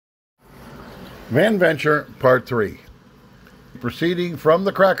Van Venture Part 3. Proceeding from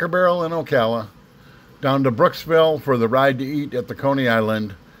the Cracker Barrel in Ocala, down to Brookesville for the ride to eat at the Coney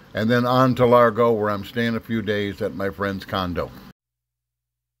Island, and then on to Largo where I'm staying a few days at my friend's condo.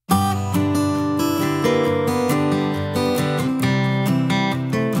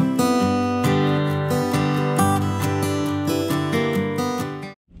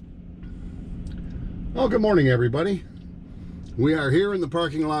 Well, good morning everybody. We are here in the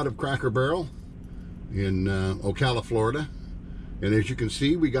parking lot of Cracker Barrel in Ocala, Florida. And as you can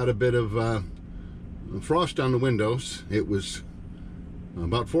see, we got a bit of frost on the windows. It was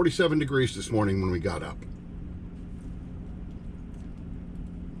about 47 degrees this morning when we got up.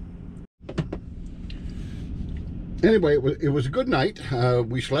 Anyway, it was a good night.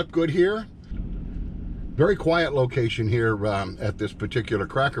 We slept good here. Very quiet location here at this particular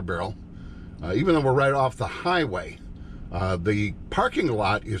Cracker Barrel. Even though we're right off the highway, the parking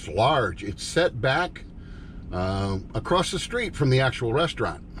lot is large. It's set back across the street from the actual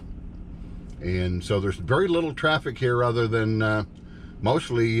restaurant. And so there's very little traffic here other than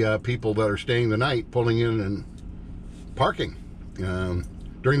mostly people that are staying the night, pulling in and parking.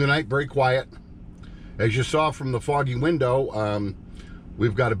 During the night, very quiet. As you saw from the foggy window,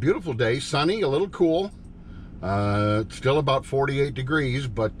 we've got a beautiful day, sunny, a little cool. It's still about 48 degrees,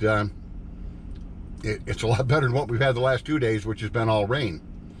 but it's a lot better than what we've had the last 2 days, which has been all rain.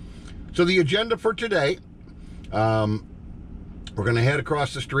 So the agenda for today, we're going to head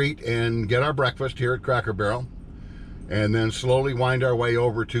across the street and get our breakfast here at Cracker Barrel, and then slowly wind our way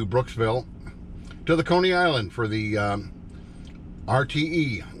over to Brookesville, to the Coney Island for the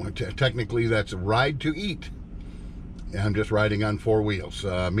RTE. Technically, that's a ride to eat. I'm just riding on four wheels,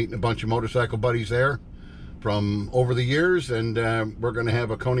 meeting a bunch of motorcycle buddies there from over the years, and we're going to have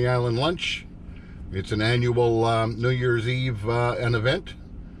a Coney Island lunch. It's an annual New Year's Eve an event,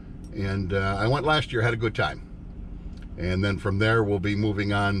 and I went last year, had a good time. And then from there, we'll be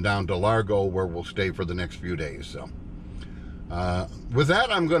moving on down to Largo, where we'll stay for the next few days. So with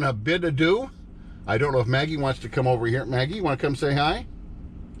that, I'm going to bid adieu. I don't know if Maggie wants to come over here. Maggie, you want to come say hi?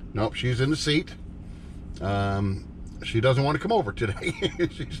 Nope, she's in the seat. She doesn't want to come over today.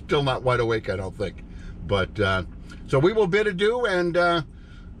 She's still not wide awake, I don't think. But so we will bid adieu and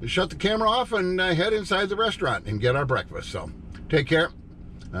shut the camera off and head inside the restaurant and get our breakfast. So take care.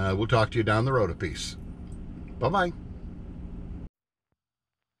 We'll talk to you down the road a piece. Bye-bye.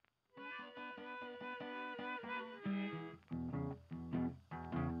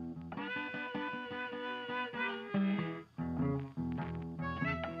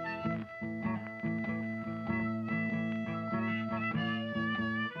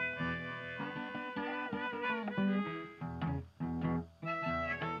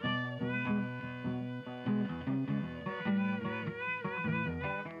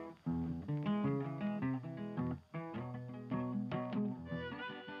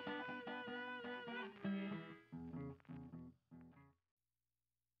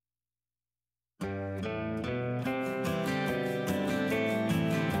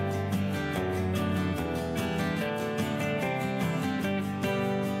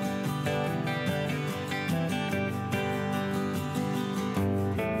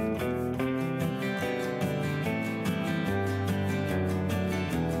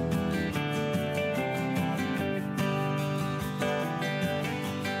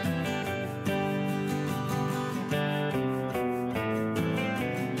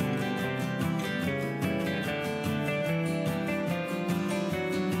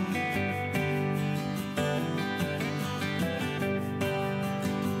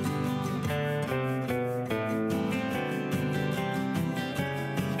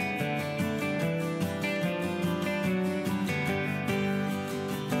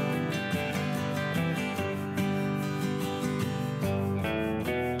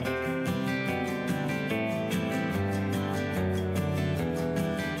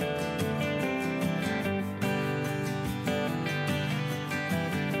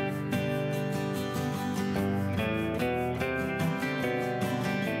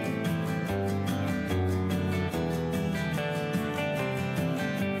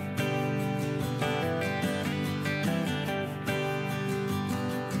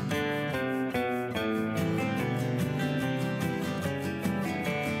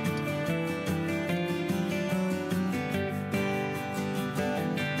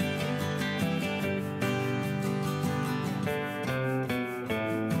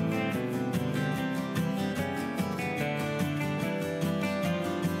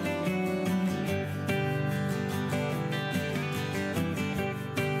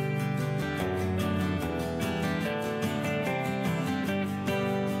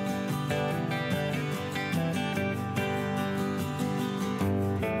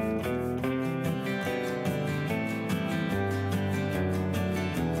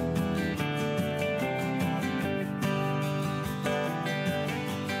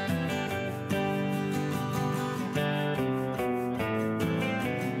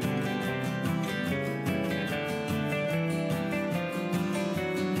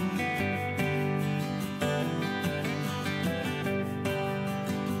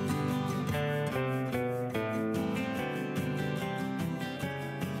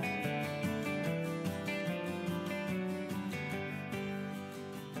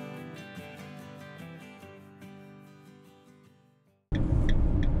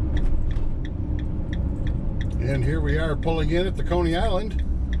 And here we are pulling in at the Coney Island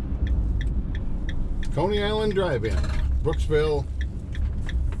Drive-In, Brookesville,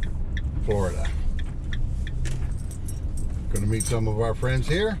 Florida. Going to meet some of our friends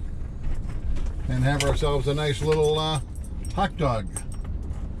here and have ourselves a nice little hot dog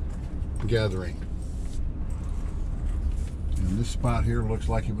gathering. And this spot here looks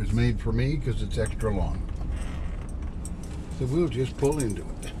like it was made for me because it's extra long. So we'll just pull into it.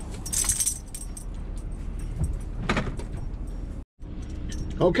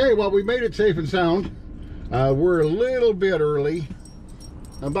 Okay, well, we made it safe and sound. We're a little bit early,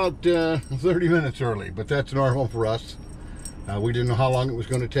 about 30 minutes early, but that's normal for us. We didn't know how long it was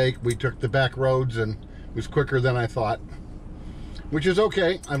going to take. We took the back roads and it was quicker than I thought, which is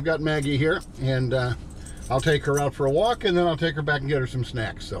okay. I've got Maggie here, and I'll take her out for a walk, and then I'll take her back and get her some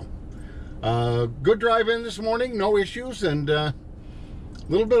snacks. So good drive in this morning, no issues, and a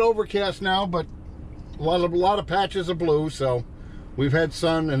little bit overcast now, but a lot of patches of blue. So we've had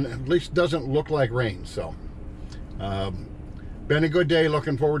sun, and at least doesn't look like rain. So been a good day.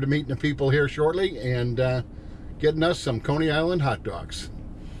 Looking forward to meeting the people here shortly and getting us some Coney Island hot dogs.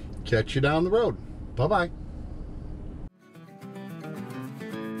 Catch you down the road. Bye-bye.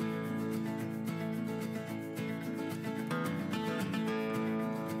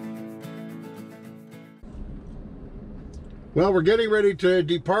 Well, we're getting ready to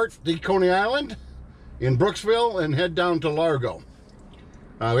depart the Coney Island in Brookesville and head down to Largo.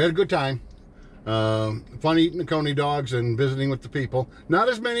 We had a good time. Fun eating the Coney dogs and visiting with the people. Not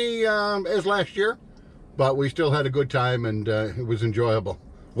as many as last year, but we still had a good time, and it was enjoyable.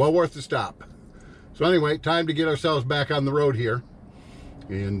 Well worth the stop. So anyway, time to get ourselves back on the road here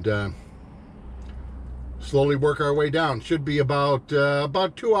and slowly work our way down. Should be about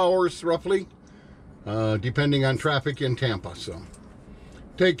 2 hours roughly, depending on traffic in Tampa. So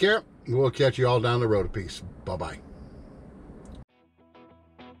take care. We'll catch you all down the road a piece. Bye-bye.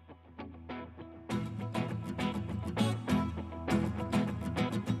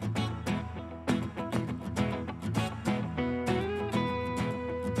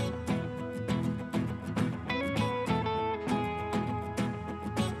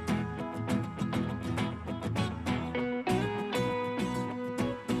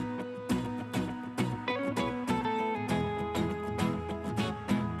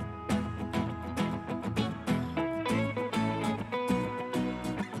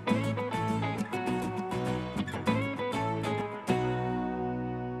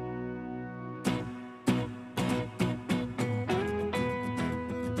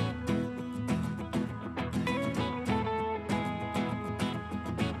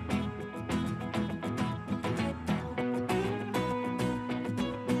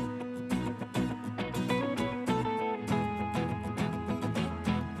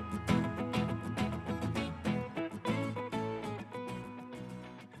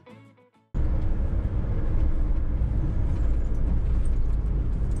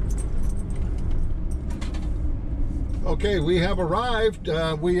 Okay, we have arrived.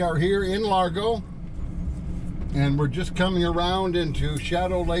 We are here in Largo, and we're just coming around into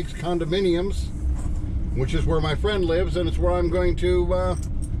Shadow Lakes condominiums, which is where my friend lives, and it's where I'm going to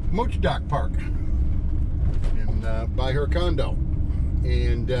mooch dock park and buy her condo.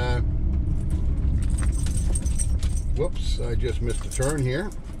 And whoops, I just missed a turn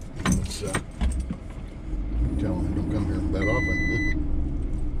here. Let's tell them I don't come here that often.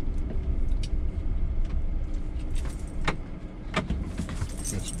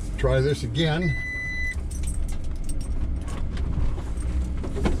 Let's try this again.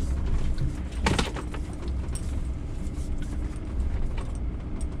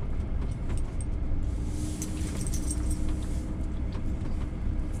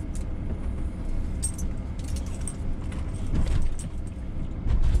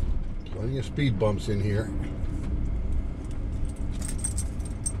 Plenty of speed bumps in here.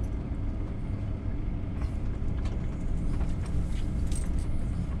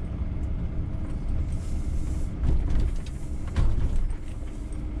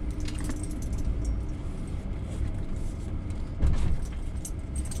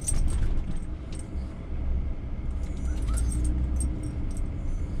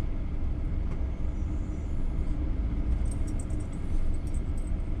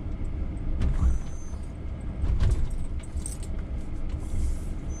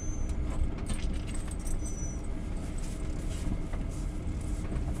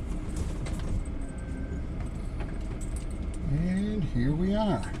 Here we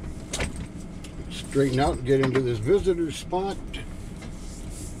are. Straighten out and get into this visitor spot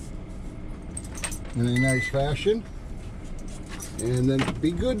in a nice fashion, and then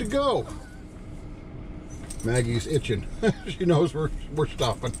be good to go. Maggie's itching. She knows we're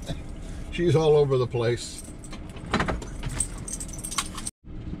stopping. She's all over the place.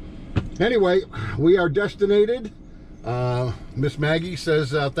 Anyway, we are destinated. Miss Maggie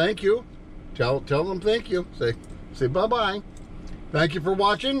says thank you. Tell them thank you. Say bye-bye. Thank you for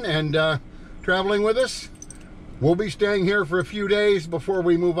watching and traveling with us. We'll be staying here for a few days before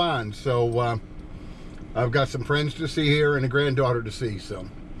we move on. So I've got some friends to see here and a granddaughter to see. So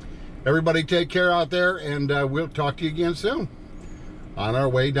everybody take care out there, and we'll talk to you again soon on our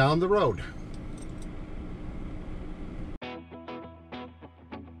way down the road.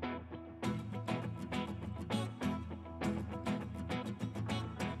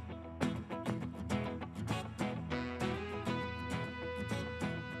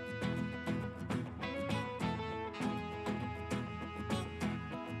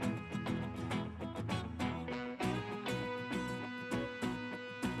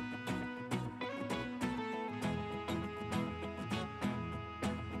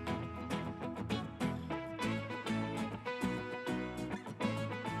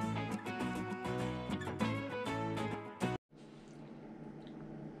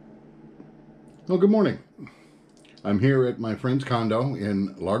 Well, good morning. I'm here at my friend's condo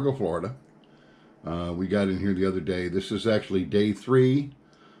in Largo, Florida. We got in here the other day. This is actually day 3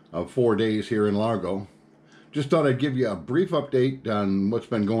 of 4 days here in Largo. Just thought I'd give you a brief update on what's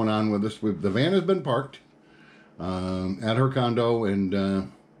been going on with us. The van has been parked at her condo,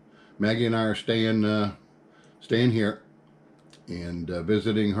 and Maggie and I are staying here and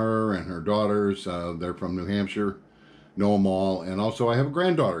visiting her and her daughters. They're from New Hampshire, know them all, and also I have a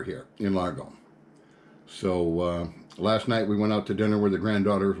granddaughter here in Largo. So last night we went out to dinner where the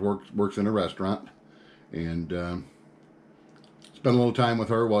granddaughter works in a restaurant, and spent a little time with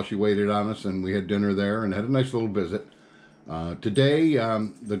her while she waited on us, and we had dinner there and had a nice little visit. Today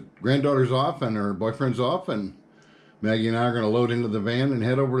the granddaughter's off and her boyfriend's off, and Maggie and I are going to load into the van and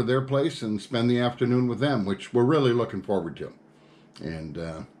head over to their place and spend the afternoon with them, which we're really looking forward to. And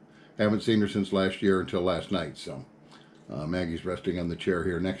haven't seen her since last year until last night, so Maggie's resting on the chair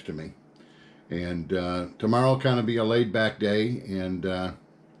here next to me. And tomorrow will kind of be a laid-back day, and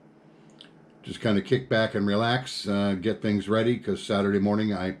just kind of kick back and relax, get things ready, because Saturday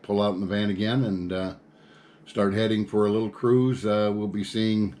morning I pull out in the van again and start heading for a little cruise. We'll be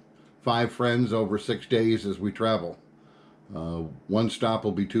seeing 5 friends over 6 days as we travel. One stop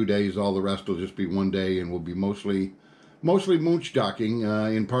will be 2 days, all the rest will just be 1 day, and we'll be mostly mooch docking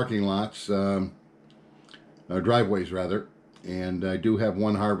in parking lots, driveways rather. And I do have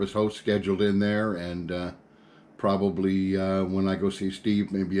one Harvest host scheduled in there, and probably when I go see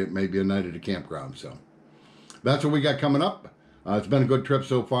Steve, maybe a night at a campground. So that's what we got coming up. It's been a good trip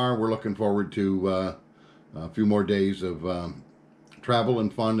so far. We're looking forward to a few more days of travel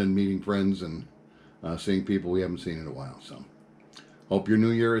and fun and meeting friends and seeing people we haven't seen in a while. So hope your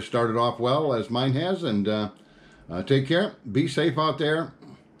new year has started off well, as mine has, and take care. Be safe out there,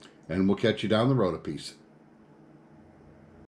 and we'll catch you down the road a piece.